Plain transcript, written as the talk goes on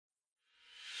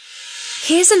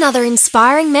Here's another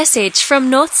inspiring message from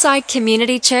Northside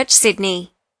Community Church,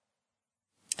 Sydney.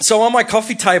 So on my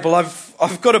coffee table,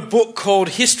 I've got a book called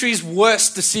History's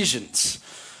Worst Decisions.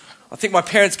 I think my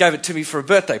parents gave it to me for a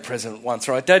birthday present once,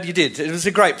 right, Dad? You did. It was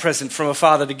a great present from a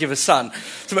father to give a son.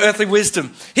 Some earthly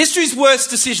wisdom. History's Worst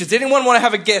Decisions. Anyone want to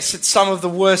have a guess at some of the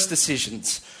worst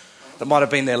decisions that might have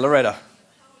been there? Loretta?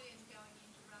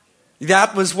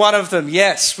 That was one of them,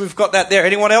 yes. We've got that there.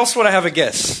 Anyone else want to have a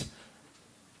guess?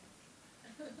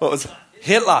 What was it?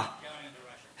 Hitler.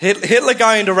 Hitler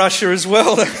going to Russia as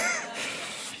well.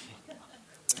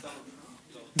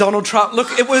 Donald Trump.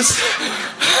 Look, it was...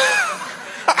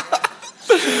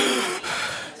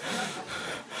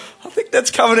 I think that's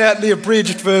coming out in the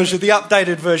abridged version, the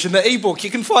updated version, the ebook.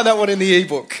 You can find that one in the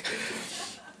ebook.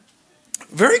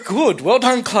 Very good. Well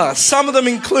done, class. Some of them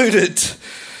included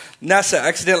NASA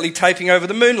accidentally taping over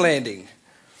the moon landing.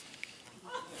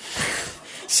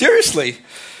 Seriously.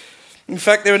 In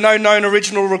fact, there are no known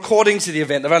original recordings of the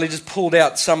event. They've only just pulled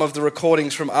out some of the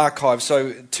recordings from archives.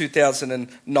 So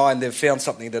 2009, they've found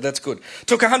something there. That's good. It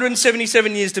took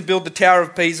 177 years to build the Tower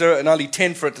of Pisa and only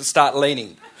 10 for it to start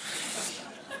leaning.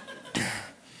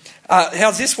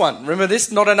 How's this one? Remember this?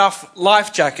 Not enough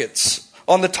life jackets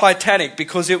on the Titanic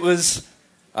because it was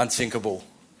unsinkable.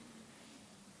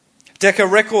 Decca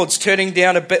Records turning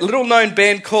down a little-known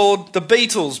band called the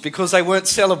Beatles because they weren't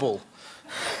sellable.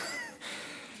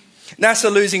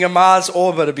 NASA losing a Mars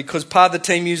orbiter because part of the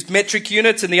team used metric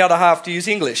units and the other half to use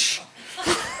English.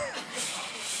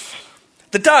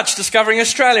 The Dutch discovering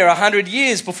Australia 100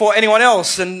 years before anyone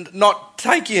else and not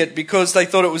taking it because they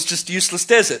thought it was just useless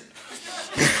desert.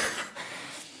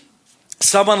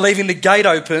 Someone leaving the gate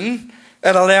open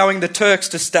and allowing the Turks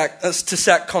to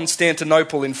sack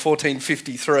Constantinople in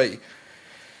 1453.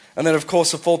 And then, of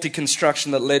course, a faulty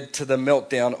construction that led to the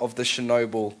meltdown of the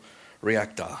Chernobyl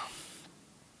reactor.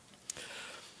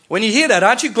 When you hear that,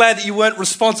 aren't you glad that you weren't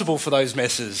responsible for those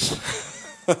messes?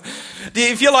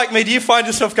 If you're like me, do you find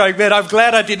yourself going, man, I'm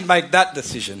glad I didn't make that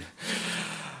decision?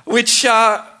 Which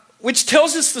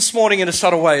tells us this morning in a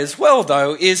subtle way as well,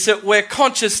 though, is that we're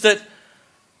conscious that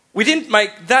we didn't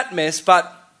make that mess,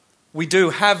 but we do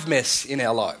have mess in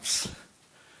our lives.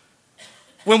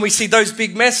 When we see those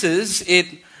big messes,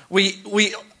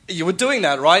 you were doing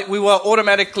that, right? We were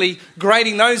automatically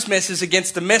grading those messes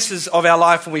against the messes of our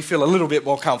life and we feel a little bit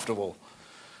more comfortable.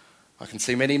 I can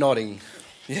see many nodding.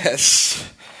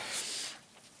 Yes.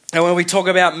 And when we talk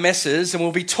about messes, and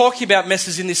we'll be talking about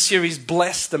messes in this series,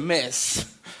 Bless the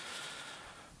Mess.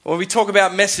 When we talk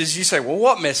about messes, you say, well,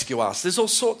 what mess, you ask? There's all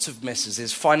sorts of messes.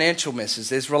 There's financial messes.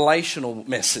 There's relational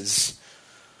messes.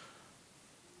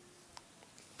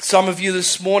 Some of you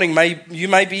this morning, you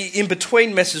may be in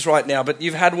between messes right now, but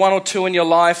you've had one or two in your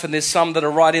life and there's some that are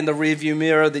right in the rearview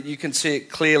mirror that you can see it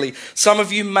clearly. Some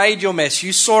of you made your mess.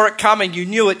 You saw it coming, you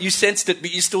knew it, you sensed it,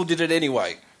 but you still did it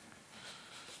anyway.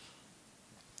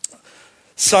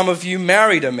 Some of you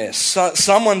married a mess.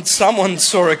 Someone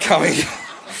saw it coming.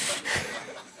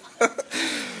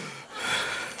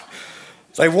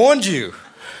 They warned you,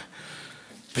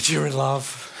 but you're in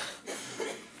love.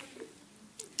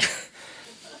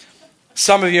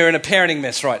 Some of you are in a parenting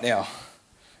mess right now.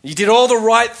 You did all the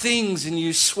right things and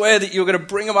you swear that you're going to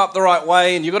bring them up the right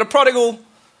way and you've got a prodigal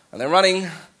and they're running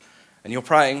and you're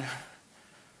praying.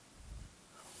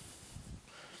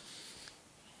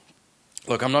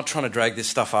 Look, I'm not trying to drag this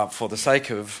stuff up for the sake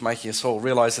of making us all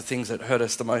realise the things that hurt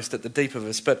us the most at the deep of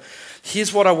us. But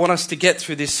here's what I want us to get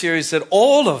through this series, that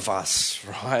all of us,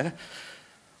 right?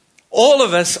 All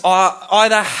of us are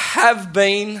either have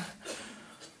been,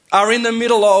 are in the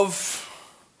middle of,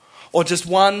 or just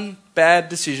one bad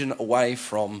decision away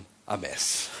from a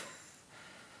mess.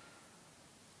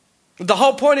 The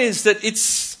whole point is that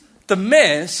it's the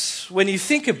mess, when you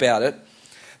think about it,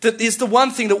 that is the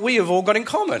one thing that we have all got in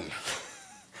common.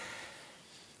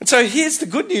 And so here's the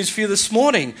good news for you this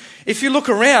morning. If you look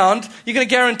around, you're going to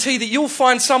guarantee that you'll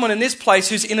find someone in this place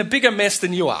who's in a bigger mess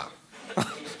than you are.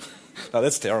 No,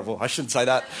 that's terrible. I shouldn't say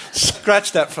that.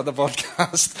 Scratch that from the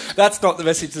podcast. That's not the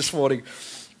message this morning.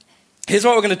 Here's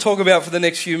what we're going to talk about for the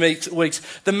next few weeks.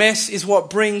 The mess is what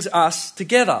brings us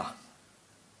together.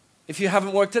 If you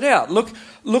haven't worked it out, look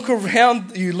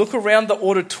around you. Look around the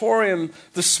auditorium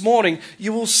this morning.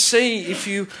 You will see, if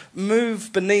you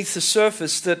move beneath the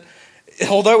surface, that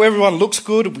although everyone looks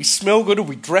good, and we smell good, and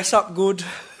we dress up good,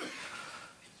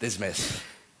 there's mess.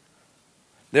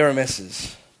 There are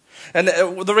messes. And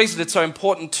the reason it's so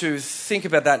important to think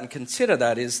about that and consider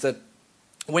that is that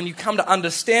when you come to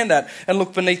understand that and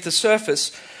look beneath the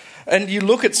surface and you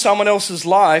look at someone else's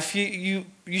life, you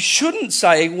shouldn't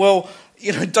say, well,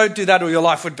 don't do that or your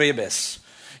life would be a mess.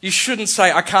 You shouldn't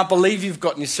say, I can't believe you've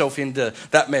gotten yourself into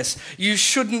that mess. You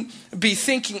shouldn't be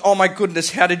thinking, oh my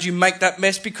goodness, how did you make that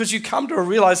mess? Because you come to a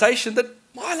realization that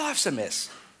my life's a mess.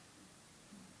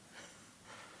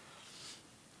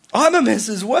 I'm a mess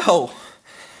as well.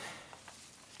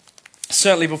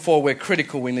 Certainly before we're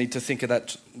critical, we need to think of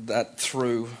that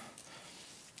through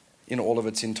in all of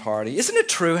its entirety. Isn't it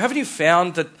true? Haven't you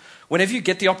found that whenever you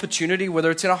get the opportunity,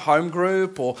 whether it's in a home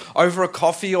group or over a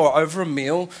coffee or over a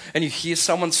meal, and you hear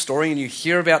someone's story and you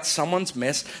hear about someone's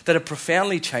mess, that it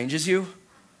profoundly changes you?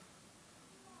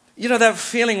 You know, that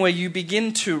feeling where you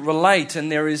begin to relate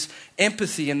and there is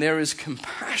empathy and there is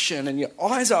compassion and your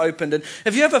eyes are opened. And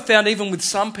have you ever found, even with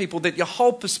some people, that your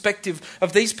whole perspective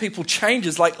of these people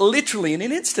changes like literally in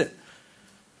an instant?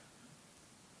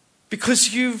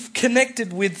 Because you've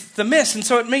connected with the mess. And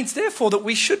so it means, therefore, that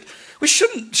we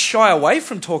shouldn't shy away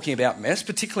from talking about mess,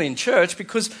 particularly in church,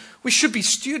 because we should be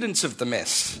students of the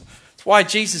mess. That's why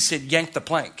Jesus said, yank the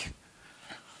plank.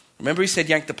 Remember, he said,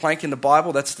 yank the plank in the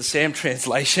Bible. That's the Sam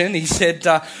translation. He said,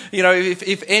 take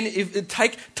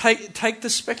the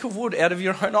speck of wood out of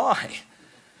your own eye.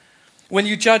 When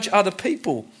you judge other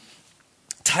people,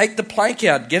 take the plank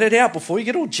out. Get it out before you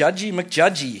get all judgy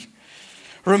McJudgy.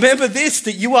 Remember this,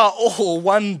 that you are all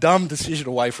one dumb decision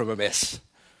away from a mess.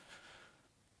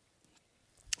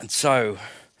 And so,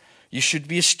 you should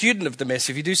be a student of the mess.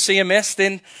 If you do see a mess,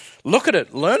 then look at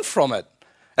it, learn from it.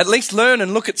 At least learn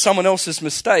and look at someone else's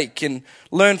mistake and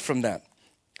learn from that.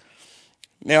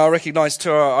 Now, I recognise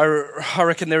too, I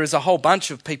reckon there is a whole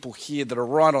bunch of people here that are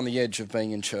right on the edge of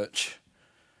being in church.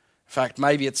 In fact,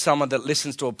 maybe it's someone that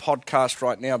listens to a podcast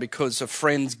right now because a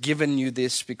friend's given you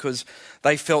this because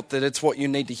they felt that it's what you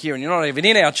need to hear. And you're not even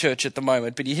in our church at the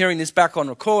moment, but you're hearing this back on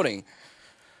recording.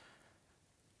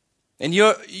 And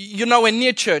you're nowhere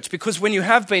near church because when you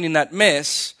have been in that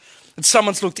mess, and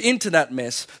someone's looked into that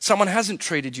mess, someone hasn't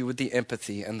treated you with the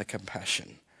empathy and the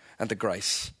compassion and the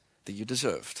grace that you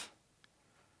deserved.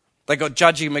 They got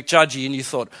judgy McJudgy and you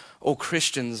thought, all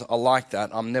Christians are like that.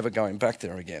 I'm never going back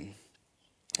there again.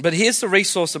 But here's the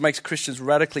resource that makes Christians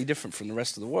radically different from the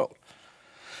rest of the world.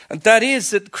 And that is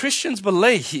that Christians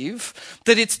believe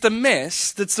that it's the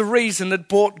mess that's the reason that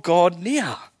brought God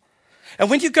near. And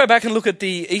when you go back and look at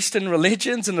the Eastern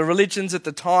religions and the religions at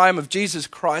the time of Jesus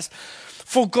Christ,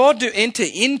 for God to enter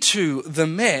into the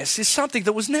mess is something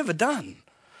that was never done.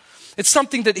 It's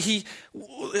something that the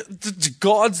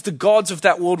gods of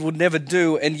that world would never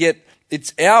do, and yet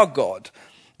it's our God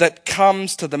that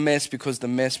comes to the mess because the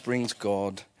mess brings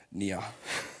God near.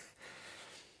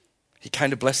 He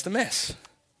came to bless the mess.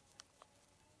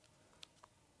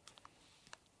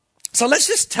 So let's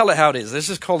just tell it how it is. Let's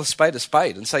just call a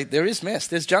spade and say there is mess.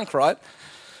 There's junk, right?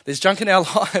 There's junk in our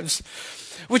lives.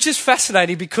 Which is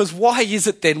fascinating because why is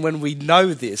it then when we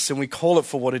know this and we call it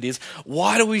for what it is,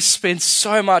 why do we spend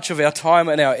so much of our time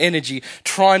and our energy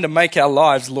trying to make our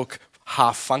lives look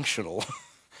half functional?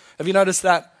 Have you noticed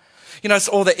that? You know, it's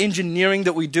all the engineering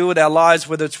that we do with our lives,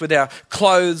 whether it's with our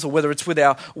clothes or whether it's with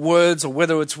our words or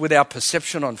whether it's with our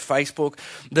perception on Facebook,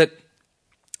 that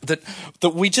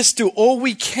we just do all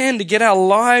we can to get our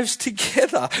lives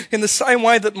together in the same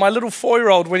way that my little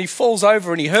 4-year-old, when he falls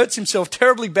over and he hurts himself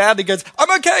terribly badly, goes,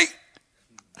 I'm okay.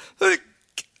 We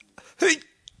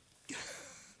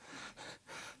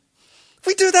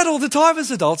do that all the time as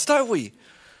adults, don't we?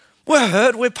 We're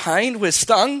hurt, we're pained, we're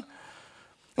stung.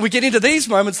 And we get into these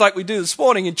moments like we do this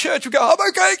morning in church, we go, I'm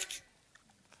okay.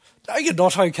 No, you're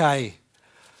not okay.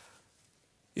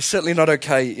 You're certainly not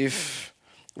okay if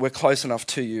we're close enough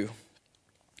to you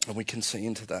and we can see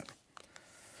into that.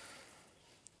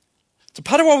 So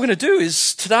part of what we're going to do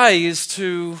today is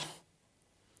to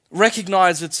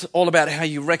recognize it's all about how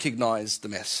you recognize the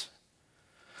mess.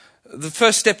 The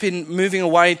first step in moving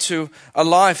away to a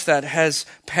life that has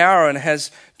power and has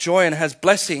joy and has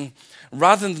blessing,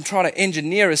 rather than trying to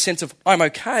engineer a sense of I'm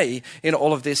okay in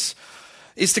all of this,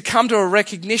 is to come to a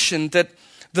recognition that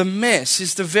the mess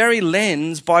is the very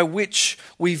lens by which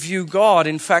we view God.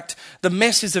 In fact, the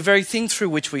mess is the very thing through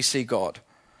which we see God.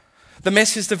 The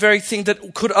mess is the very thing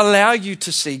that could allow you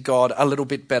to see God a little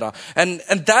bit better. And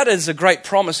that is a great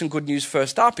promise and good news.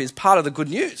 First up is part of the good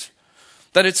news.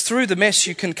 That it's through the mess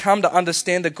you can come to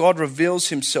understand that God reveals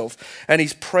himself and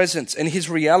his presence and his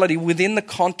reality within the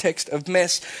context of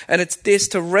mess. And it's this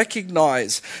to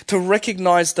recognize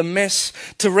the mess,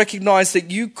 to recognize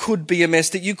that you could be a mess,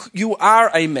 that you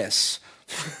are a mess.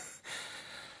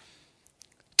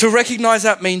 To recognize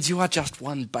that means you are just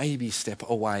one baby step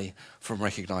away from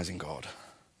recognizing God.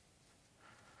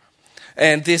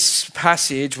 And this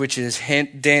passage, which is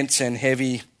dense and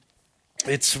heavy,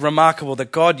 It's remarkable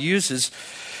that God uses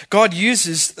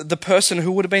the person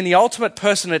who would have been the ultimate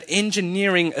person at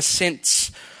engineering a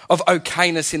sense of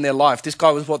okayness in their life. This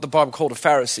guy was what the Bible called a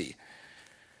Pharisee.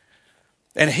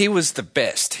 And he was the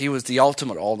best. He was the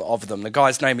ultimate of them. The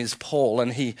guy's name is Paul,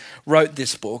 and he wrote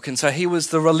this book. And so he was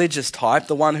the religious type,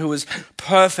 the one who was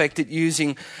perfect at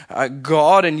using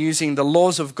God and using the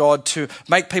laws of God to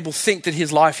make people think that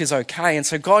his life is okay. And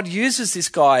so God uses this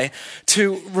guy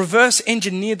to reverse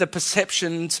engineer the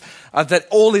perceptions that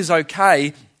all is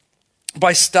okay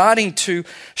by starting to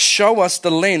show us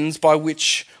the lens by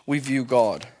which we view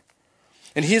God.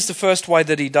 And here's the first way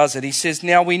that he does it. He says,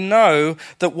 now we know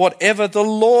that whatever the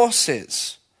law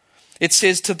says, it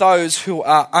says to those who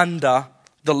are under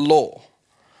the law.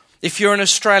 If you're an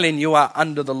Australian, you are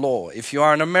under the law. If you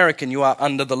are an American, you are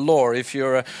under the law. If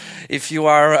you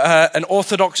are an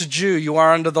Orthodox Jew, you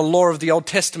are under the law of the Old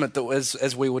Testament,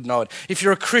 as we would know it. If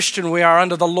you're a Christian, we are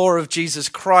under the law of Jesus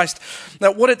Christ.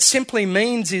 Now, what it simply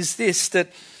means is this,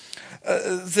 that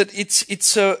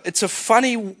it's a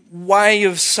funny way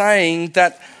of saying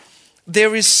that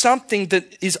there is something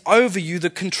that is over you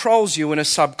that controls you in a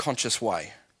subconscious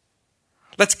way.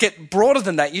 Let's get broader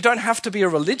than that. You don't have to be a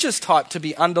religious type to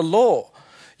be under law.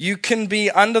 You can be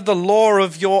under the law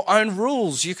of your own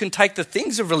rules. You can take the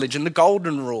things of religion, the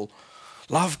golden rule.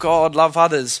 Love God, love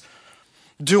others.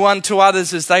 Do unto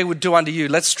others as they would do unto you.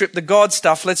 Let's strip the God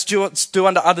stuff. Let's do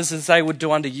unto others as they would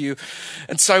do unto you.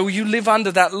 And so you live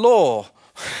under that law.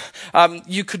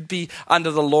 You could be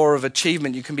under the law of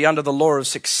achievement. You can be under the law of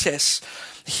success.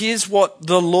 Here's what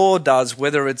the law does,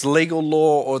 whether it's legal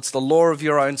law or it's the law of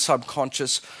your own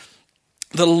subconscious.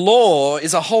 The law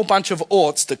is a whole bunch of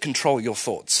oughts that control your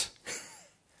thoughts.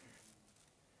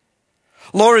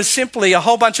 Law is simply a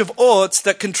whole bunch of oughts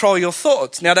that control your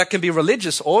thoughts. Now, that can be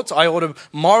religious oughts. I ought to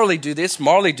morally do this,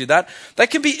 morally do that. They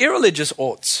can be irreligious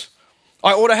oughts.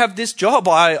 I ought to have this job.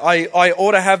 I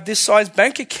ought to have this size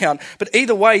bank account. But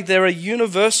either way, there are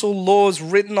universal laws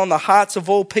written on the hearts of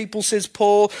all people, says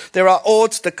Paul. There are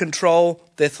oughts that control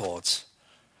their thoughts.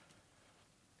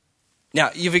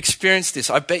 Now, you've experienced this.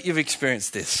 I bet you've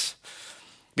experienced this.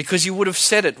 Because you would have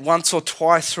said it once or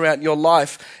twice throughout your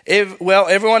life.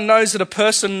 Everyone knows that a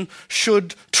person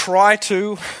should try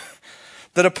to,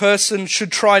 that a person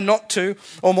should try not to,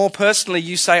 or more personally,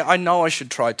 you say, I know I should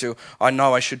try to, I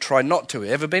know I should try not to.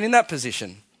 Ever been in that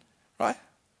position? Right?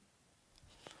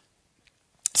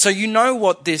 So you know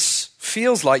what this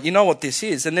feels like, you know what this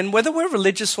is, and then whether we're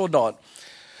religious or not,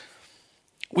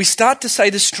 we start to say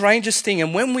the strangest thing,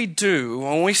 and when we do,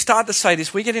 when we start to say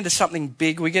this, we get into something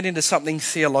big, we get into something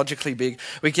theologically big,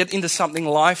 we get into something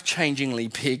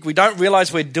life-changingly big. We don't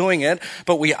realize we're doing it,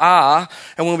 but we are,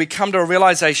 and when we come to a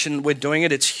realization we're doing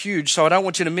it, it's huge. So I don't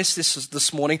want you to miss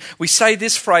this morning. We say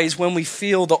this phrase when we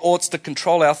feel the oughts that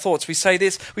control our thoughts. We say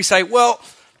this, we say, well,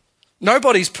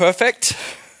 nobody's perfect.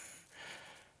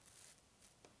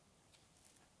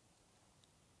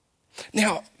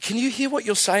 Now, can you hear what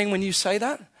you're saying when you say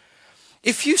that?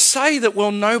 If you say that,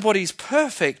 well, nobody's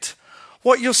perfect,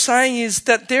 what you're saying is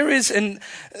that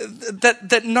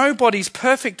that nobody's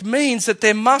perfect means that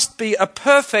there must be a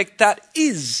perfect that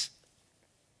is.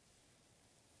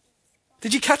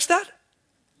 Did you catch that?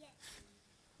 Yes.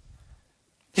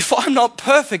 If I'm not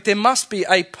perfect, there must be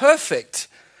a perfect,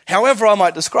 however I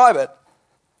might describe it,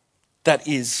 that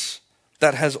is,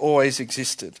 that has always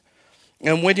existed.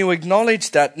 And when you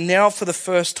acknowledge that, now for the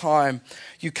first time,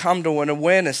 you come to an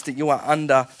awareness that you are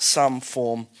under some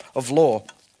form of law.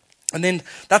 And then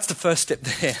that's the first step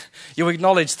there. You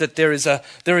acknowledge that there is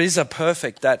a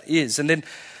perfect that is. And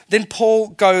then Paul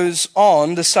goes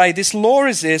on to say this law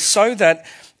is there so that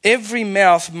every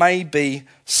mouth may be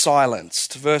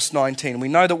silenced. Verse 19, we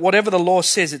know that whatever the law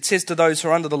says, it says to those who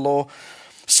are under the law,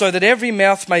 so that every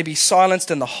mouth may be silenced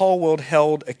and the whole world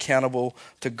held accountable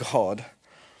to God.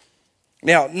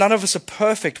 Now, none of us are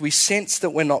perfect. We sense that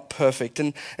we're not perfect.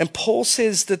 And Paul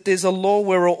says that there's a law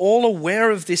where we're all aware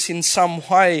of this in some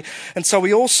way. And so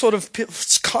we all sort of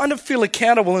kind of feel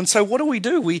accountable. And so what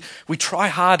do? We try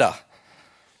harder.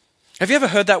 Have you ever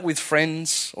heard that with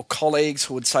friends or colleagues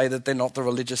who would say that they're not the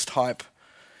religious type?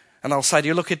 And they'll say to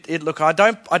you, look, I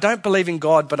don't believe in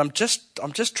God, but I'm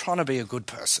just trying to be a good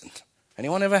person.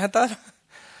 Anyone ever had that?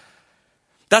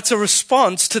 That's a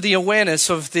response to the awareness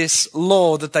of this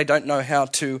law that they don't know how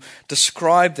to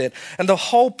describe that. And the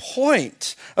whole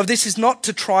point of this is not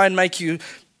to try and make you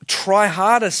try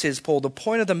harder, says Paul. The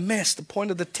point of the mess, the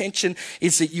point of the tension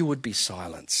is that you would be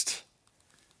silenced.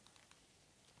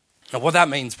 And what that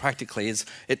means practically is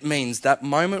it means that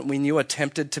moment when you are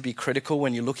tempted to be critical,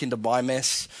 when you look into my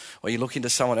mess, or you look into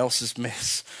someone else's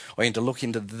mess, or you look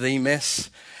into the mess,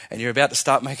 and you're about to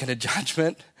start making a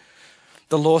judgment,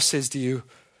 the Lord says to you,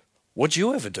 what'd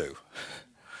you ever do?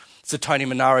 It's the Tony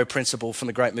Manaro principle from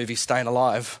the great movie Staying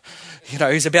Alive. You know,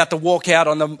 he's about to walk out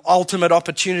on the ultimate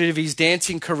opportunity of his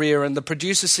dancing career, and the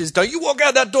producer says, don't you walk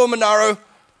out that door, Manaro.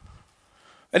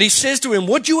 And he says to him,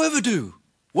 what'd you ever do?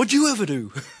 What'd you ever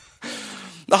do?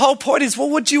 The whole point is, well,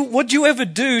 what'd you ever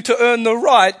do to earn the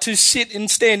right to sit and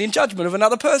stand in judgment of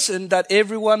another person that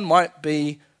everyone might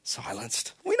be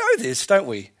silenced? We know this, don't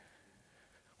we?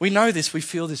 We know this, we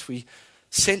feel this, we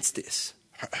sense this.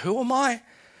 Who am I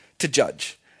to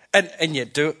judge? And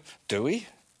yet, do we?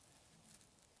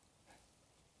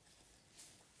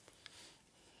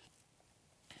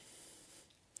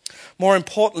 More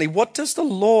importantly, what does the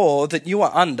law that you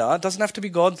are under, it doesn't have to be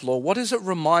God's law, what does it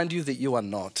remind you that you are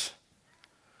not?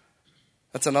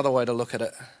 That's another way to look at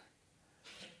it.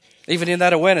 Even in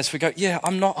that awareness, we go, yeah,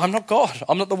 I'm not God.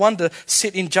 I'm not the one to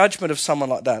sit in judgment of someone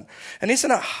like that. And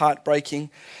isn't it heartbreaking?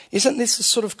 Isn't this the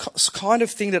sort of kind of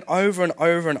thing that over and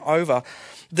over and over,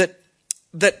 that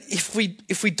if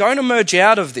we don't emerge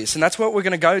out of this, and that's where we're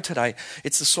going to go today,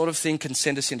 it's the sort of thing can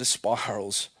send us into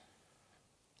spirals.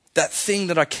 That thing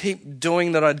that I keep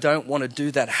doing that I don't want to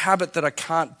do, that habit that I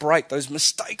can't break, those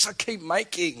mistakes I keep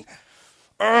making.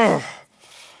 Ugh.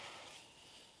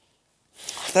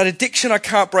 That addiction I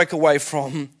can't break away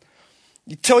from.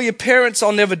 You tell your parents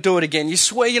I'll never do it again. You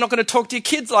swear you're not going to talk to your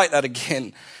kids like that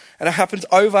again. And it happens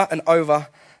over and over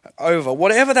and over.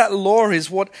 Whatever that law is,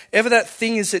 whatever that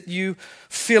thing is that you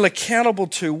feel accountable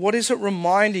to, what is it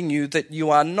reminding you that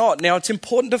you are not? Now, it's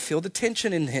important to feel the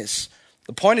tension in this.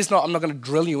 The point is not, I'm not going to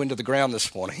drill you into the ground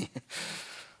this morning.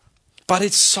 But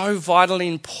it's so vitally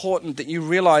important that you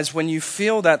realize when you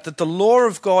feel that the law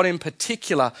of God in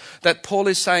particular, that Paul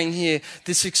is saying here,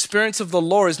 this experience of the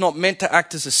law is not meant to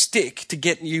act as a stick to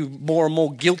get you more and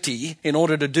more guilty in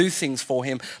order to do things for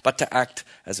him, but to act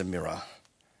as a mirror.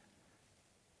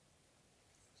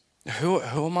 Who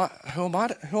am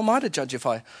I to judge if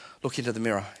I look into the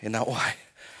mirror in that way?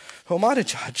 Who am I to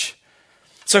judge?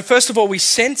 So first of all, we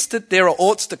sense that there are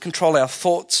oughts that control our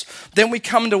thoughts. Then we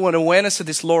come to an awareness of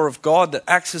this law of God that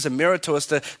acts as a mirror to us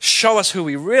to show us who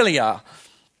we really are.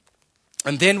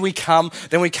 And then we come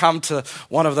to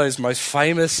one of those most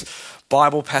famous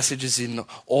Bible passages in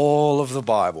all of the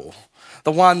Bible.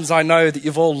 The ones I know that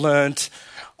you've all learnt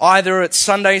either at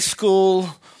Sunday school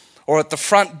or at the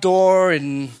front door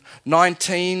in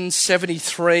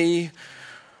 1973,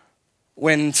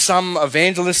 when some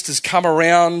evangelist has come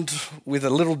around with a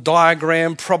little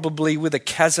diagram, probably with a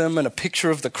chasm and a picture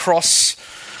of the cross,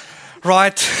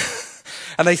 right?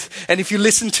 And if you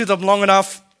listen to them long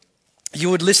enough, you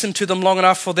would listen to them long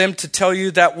enough for them to tell you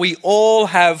that we all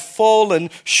have fallen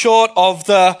short of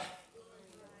the...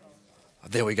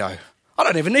 There we go. I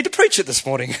don't even need to preach it this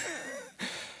morning.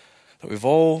 That we've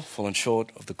all fallen short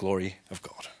of the glory of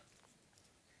God.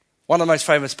 One of the most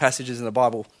famous passages in the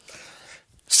Bible.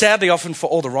 Sadly, often for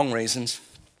all the wrong reasons,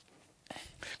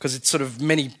 because it's sort of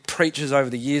many preachers over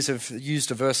the years have used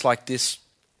a verse like this,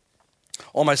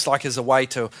 almost like as a way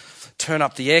to turn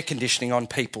up the air conditioning on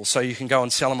people so you can go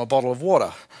and sell them a bottle of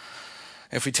water.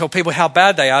 If we tell people how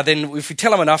bad they are, then if we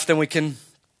tell them enough, then we can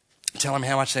tell them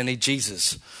how much they need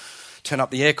Jesus. Turn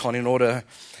up the aircon in order to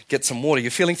get some water. You're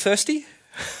feeling thirsty?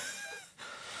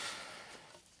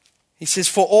 He says,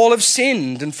 for all have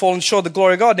sinned and fallen short of the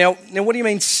glory of God. Now what do you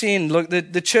mean sin? Look,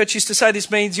 the church used to say this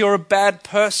means you're a bad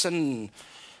person.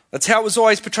 That's how it was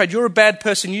always portrayed. You're a bad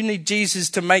person. You need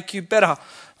Jesus to make you better.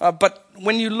 But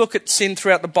when you look at sin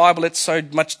throughout the Bible, it's so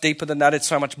much deeper than that. It's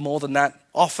so much more than that.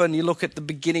 Often you look at the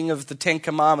beginning of the Ten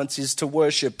Commandments is to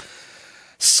worship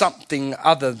something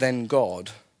other than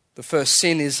God. The first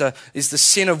sin is the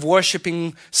sin of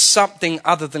worshipping something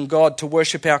other than God, to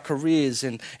worship our careers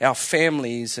and our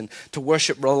families and to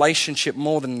worship relationship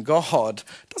more than God.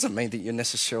 Doesn't mean that you're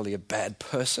necessarily a bad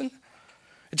person.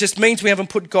 It just means we haven't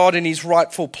put God in his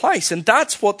rightful place. And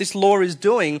that's what this law is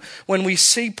doing when we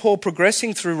see Paul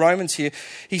progressing through Romans here.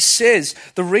 He says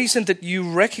the reason that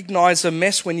you recognize a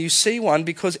mess when you see one,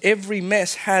 because every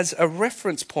mess has a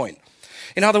reference point.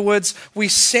 In other words, we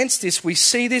sense this, we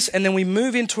see this, and then we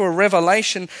move into a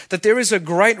revelation that there is a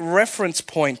great reference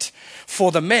point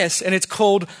for the mess, and it's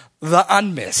called the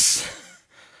unmess.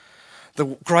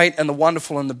 The great and the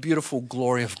wonderful and the beautiful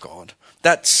glory of God.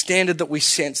 That standard that we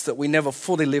sense that we never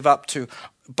fully live up to,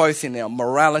 both in our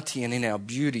morality and in our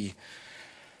beauty.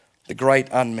 The great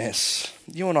unmess.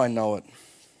 You and I know it.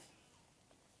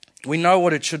 We know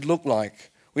what it should look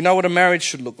like. We know what a marriage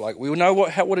should look like. We know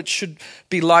what it should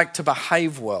be like to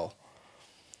behave well.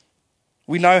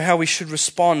 We know how we should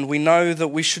respond. We know that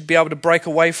we should be able to break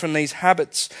away from these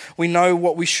habits. We know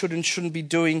what we should and shouldn't be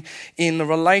doing in the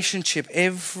relationship.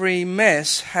 Every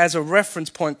mess has a reference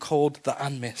point called the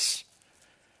unmess.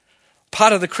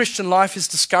 Part of the Christian life is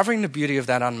discovering the beauty of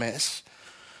that unmess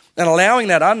and allowing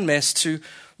that unmess to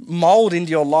mold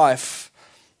into your life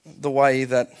the way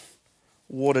that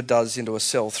water does into a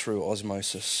cell through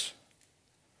osmosis.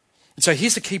 And so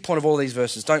here's the key point of all these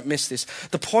verses. Don't miss this.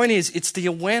 The point is, it's the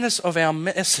awareness of our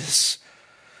messes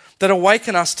that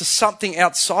awaken us to something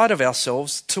outside of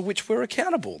ourselves to which we're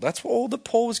accountable. That's all that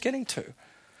Paul was getting to.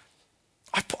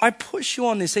 I push you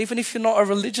on this, even if you're not a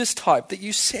religious type, that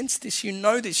you sense this, you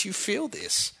know this, you feel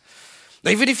this.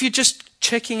 Even if you're just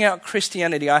checking out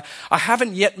Christianity, I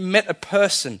haven't yet met a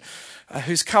person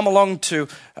who's come along to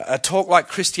a talk like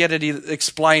Christianity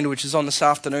Explained, which is on this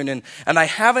afternoon, and they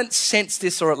haven't sensed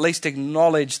this or at least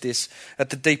acknowledged this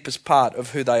at the deepest part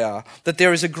of who they are. That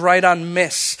there is a great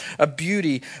unmess, a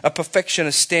beauty, a perfection,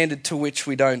 a standard to which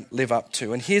we don't live up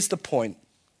to. And here's the point.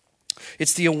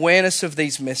 It's the awareness of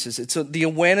these messes. It's the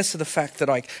awareness of the fact that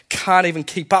I can't even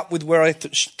keep up with where I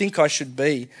think I should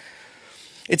be.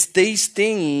 It's these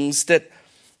things that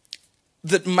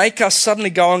make us suddenly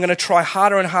go, I'm going to try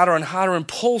harder and harder and harder. And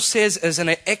Paul says, as an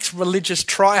ex-religious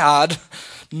tryhard,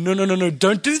 no,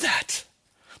 don't do that.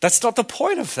 That's not the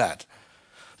point of that.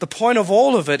 The point of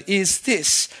all of it is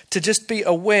this, to just be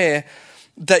aware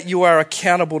that you are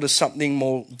accountable to something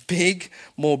more big,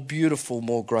 more beautiful,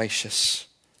 more gracious.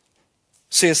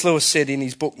 C.S. Lewis said in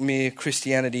his book, Mere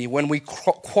Christianity, when we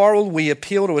quarrel, we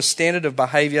appeal to a standard of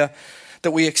behaviour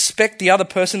that we expect the other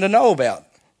person to know about.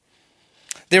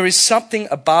 There is something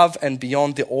above and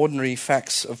beyond the ordinary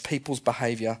facts of people's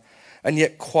behaviour, and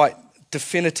yet quite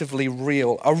definitively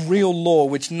real, a real law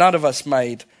which none of us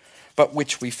made, but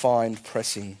which we find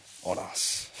pressing on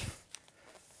us.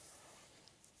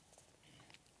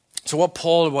 So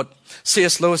what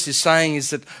C.S. Lewis is saying is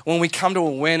that when we come to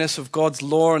awareness of God's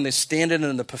law and the standard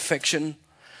and the perfection,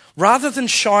 rather than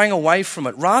shying away from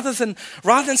it, rather than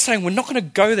saying we're not going to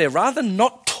go there, rather than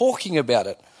not talking about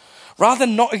it, rather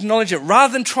than not acknowledge it,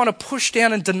 rather than trying to push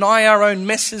down and deny our own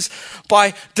messes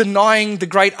by denying the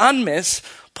great unmess,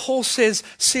 Paul says,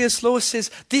 C.S. Lewis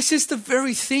says, this is the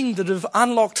very thing that have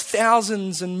unlocked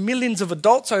thousands and millions of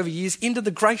adults over years into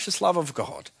the gracious love of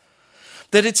God.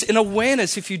 That it's an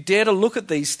awareness, if you dare to look at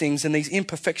these things and these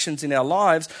imperfections in our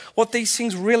lives, what these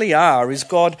things really are is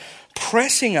God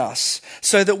pressing us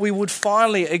so that we would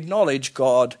finally acknowledge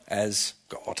God as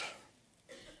God.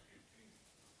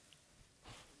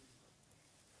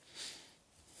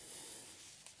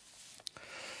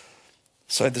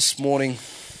 So this morning,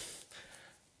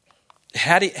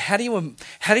 how do you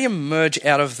emerge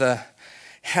out of the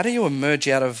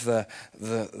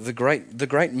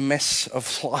great mess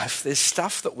of life? There's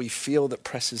stuff that we feel that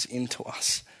presses into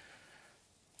us.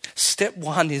 Step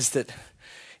one is that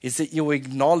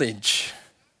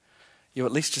you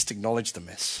at least just acknowledge the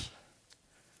mess.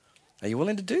 Are you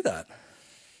willing to do that?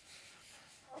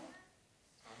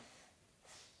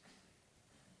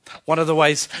 One of the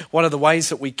ways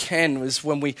that we can is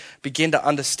when we begin to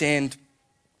understand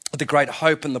the great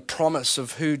hope and the promise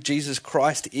of who Jesus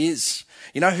Christ is.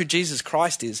 You know who Jesus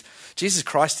Christ is? Jesus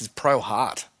Christ is Pro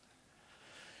Heart.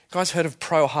 You guys heard of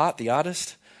Pro Heart, the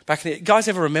artist? Guys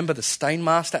ever remember the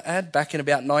Stainmaster ad back in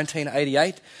about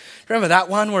 1988? Remember that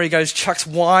one where he goes, chucks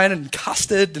wine and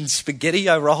custard and spaghetti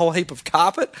over a whole heap of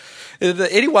carpet?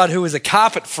 Anyone who is a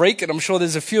carpet freak, and I'm sure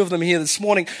there's a few of them here this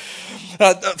morning,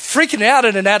 freaking out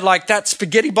at an ad like that,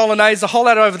 spaghetti bolognese, a whole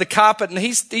lot over the carpet, and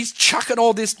he's chucking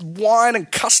all this wine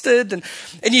and custard, and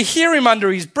you hear him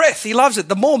under his breath. He loves it.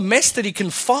 The more mess that he can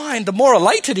find, the more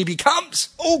elated he becomes.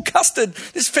 Oh, custard,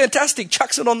 this is fantastic.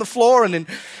 Chucks it on the floor, and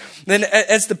then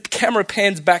as the camera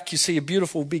pans back, you see a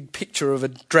beautiful big picture of a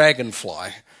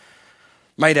dragonfly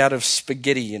made out of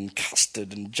spaghetti and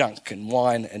custard and junk and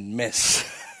wine and mess.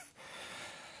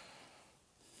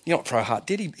 You know what Pro Heart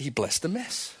did? He blessed the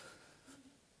mess.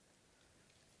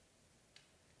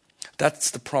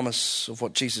 That's the promise of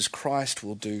what Jesus Christ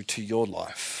will do to your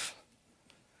life.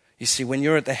 You see, when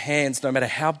you're at the hands, no matter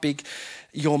how big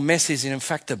your mess is, and in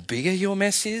fact the bigger your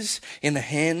mess is in the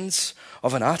hands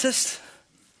of an artist,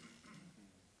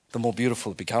 the more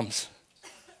beautiful it becomes.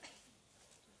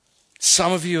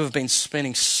 Some of you have been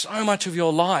spending so much of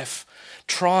your life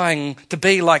trying to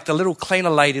be like the little cleaner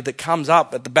lady that comes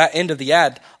up at the end of the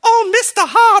ad. Oh, Mr.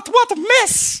 Hart, what a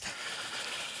mess.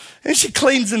 And she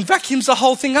cleans and vacuums the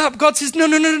whole thing up. God says, no,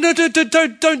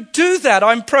 don't do that.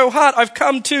 I'm Pro Heart. I've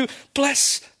come to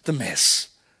bless the mess.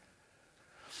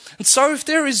 And so if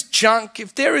there is junk,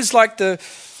 if there is like the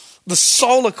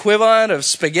soul equivalent of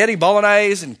spaghetti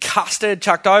bolognese and custard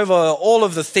chucked over all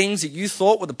of the things that you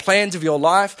thought were the plans of your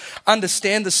life,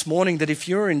 understand this morning that if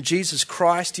you're in Jesus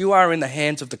Christ, you are in the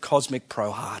hands of the cosmic pro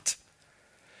heart.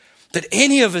 That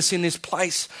any of us in this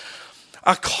place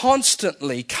are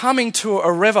constantly coming to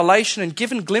a revelation and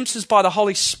given glimpses by the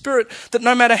Holy Spirit that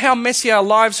no matter how messy our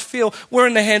lives feel, we're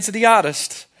in the hands of the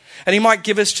artist. And he might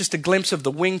give us just a glimpse of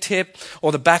the wingtip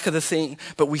or the back of the thing,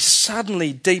 but we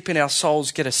suddenly, deep in our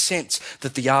souls, get a sense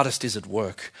that the artist is at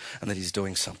work and that he's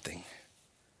doing something,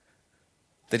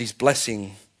 that he's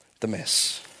blessing the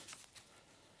mess.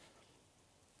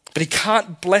 But he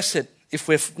can't bless it if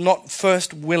we're not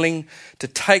first willing to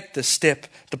take the step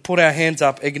to put our hands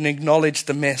up and acknowledge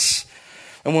the mess.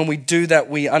 And when we do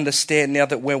that, we understand now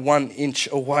that we're 1 inch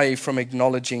away from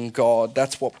acknowledging God.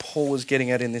 That's what Paul was getting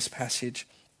at in this passage.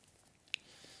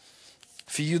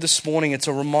 For you this morning, it's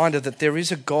a reminder that there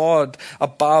is a God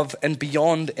above and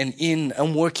beyond and in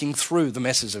and working through the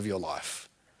messes of your life.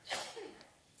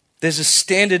 There's a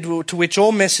standard to which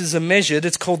all messes are measured.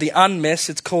 It's called the unmess.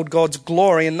 It's called God's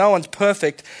glory. And no one's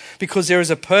perfect because there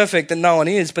is a perfect that no one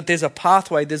is. But there's a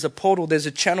pathway, there's a portal, there's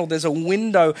a channel, there's a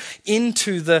window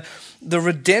into the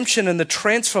redemption and the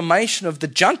transformation of the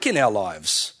junk in our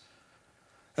lives.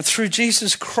 And through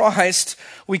Jesus Christ,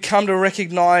 we come to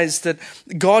recognize that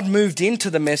God moved into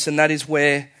the mess, and that is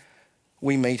where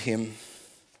we meet him.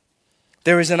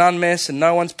 There is an unmess and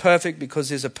no one's perfect because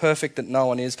there's a perfect that no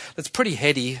one is. That's pretty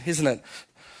heady, isn't it?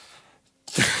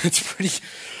 It's pretty...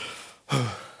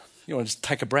 You want to just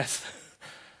take a breath.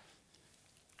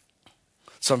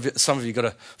 Some of you got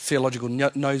a theological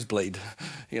nosebleed.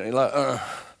 You know, like,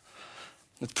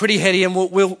 It's pretty heady, and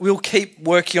we'll keep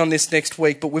working on this next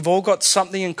week, but we've all got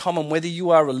something in common, whether you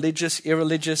are religious,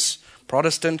 irreligious,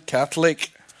 Protestant,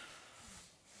 Catholic,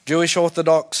 Jewish,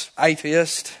 Orthodox,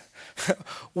 atheist.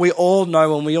 We all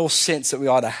know and we all sense that we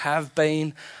either have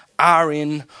been, are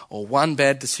in, or one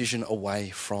bad decision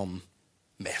away from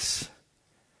mess.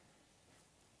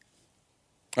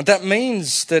 And that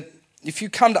means that if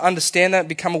you come to understand that and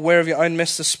become aware of your own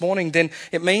mess this morning, then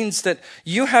it means that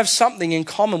you have something in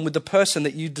common with the person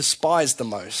that you despise the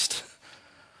most.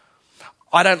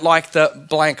 I don't like the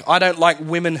blank. I don't like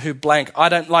women who blank. I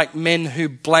don't like men who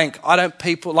blank. I don't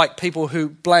like people who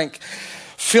blank.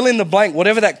 Fill in the blank,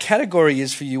 whatever that category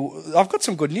is for you. I've got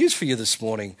some good news for you this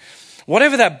morning.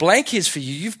 Whatever that blank is for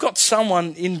you, you've got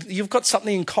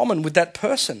something in common with that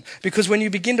person. Because when you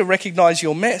begin to recognize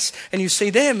your mess and you see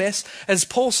their mess, as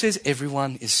Paul says,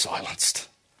 everyone is silenced.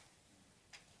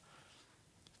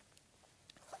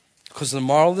 Because the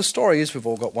moral of the story is we've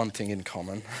all got one thing in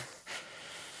common.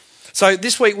 So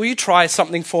this week, will you try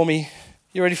something for me?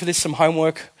 You ready for this? Some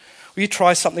homework? Will you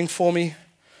try something for me?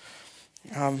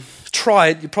 Try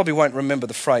it. You probably won't remember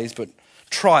the phrase, but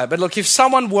try it. But look, if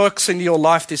someone works into your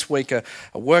life this week, a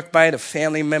workmate, a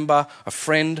family member, a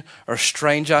friend, or a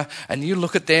stranger, and you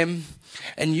look at them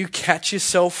and you catch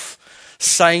yourself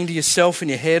saying to yourself in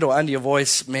your head or under your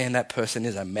voice, man, that person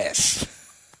is a mess.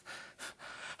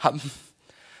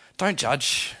 Don't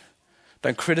judge.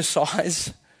 Don't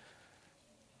criticize.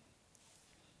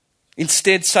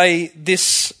 Instead, say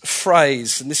this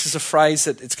phrase, and this is a phrase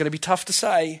that it's going to be tough to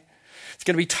say. It's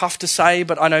going to be tough to say,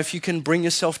 but I know if you can bring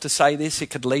yourself to say this,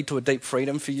 it could lead to a deep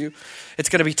freedom for you. It's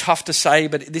going to be tough to say,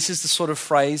 but this is the sort of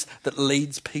phrase that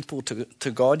leads people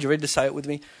to God. You ready to say it with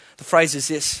me? The phrase is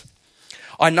this: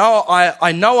 I know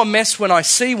a mess when I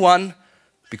see one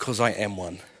because I am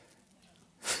one.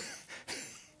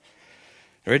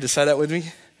 You ready to say that with me?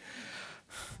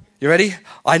 You ready?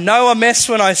 I know a mess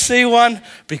when I see one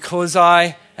because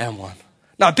I am one.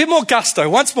 No, a bit more gusto.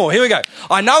 Once more. Here we go.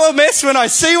 I know a mess when I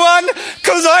see one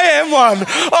because I am one.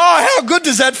 Oh, how good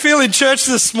does that feel in church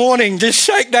this morning? Just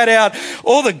shake that out.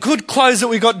 All the good clothes that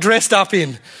we got dressed up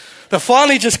in. They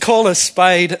finally just call a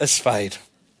spade a spade.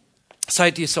 Say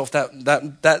it to yourself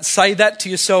say that to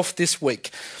yourself this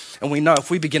week. And we know if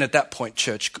we begin at that point,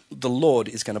 church, the Lord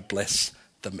is going to bless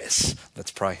the mess. Let's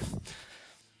pray.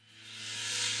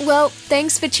 Well,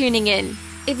 thanks for tuning in.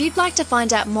 If you'd like to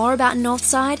find out more about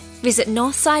Northside, visit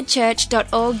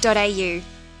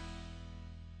northsidechurch.org.au.